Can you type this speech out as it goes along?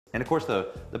And of course, the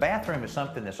bathroom is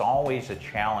something that's always a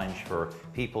challenge for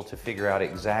people to figure out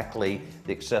exactly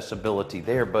the accessibility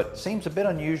there, but it seems a bit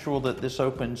unusual that this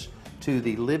opens to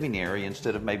the living area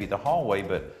instead of maybe the hallway,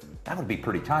 but that would be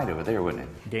pretty tight over there, wouldn't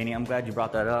it? Danny, I'm glad you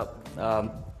brought that up.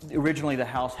 Originally, the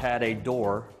house had a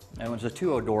door, and it was a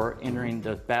 2-0 door entering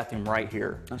the bathroom right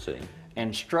here. I see.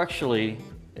 And structurally,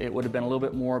 it would have been a little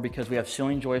bit more because we have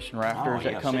ceiling joists and rafters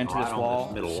that come into this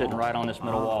wall, sitting right on this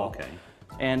middle wall. Okay.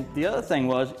 And the other thing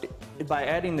was, by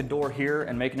adding the door here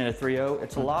and making it a 3-0,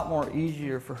 it's a lot more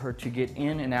easier for her to get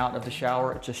in and out of the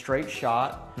shower. It's a straight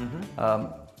shot.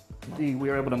 We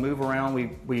were able to move around.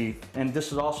 And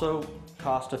this is also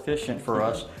cost efficient for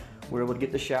us. We were able to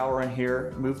get the shower in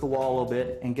here, move the wall a little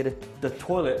bit, and get the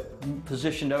toilet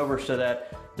positioned over so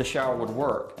that the shower would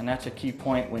work. And that's a key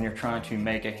point when you're trying to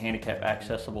make a handicap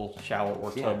accessible shower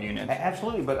or tub unit.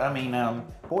 Absolutely, but I mean,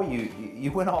 boy,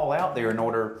 you went all out there in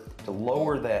order to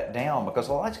lower that down, because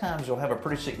a lot of times you'll have a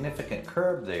pretty significant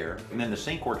curb there, and then the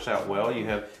sink works out well. You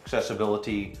have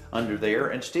accessibility under there,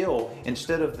 and still,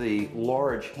 instead of the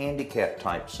large handicap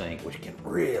type sink, which can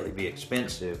really be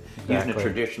expensive, using a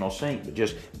traditional sink, but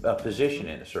just position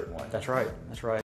it a certain way. That's right. That's right.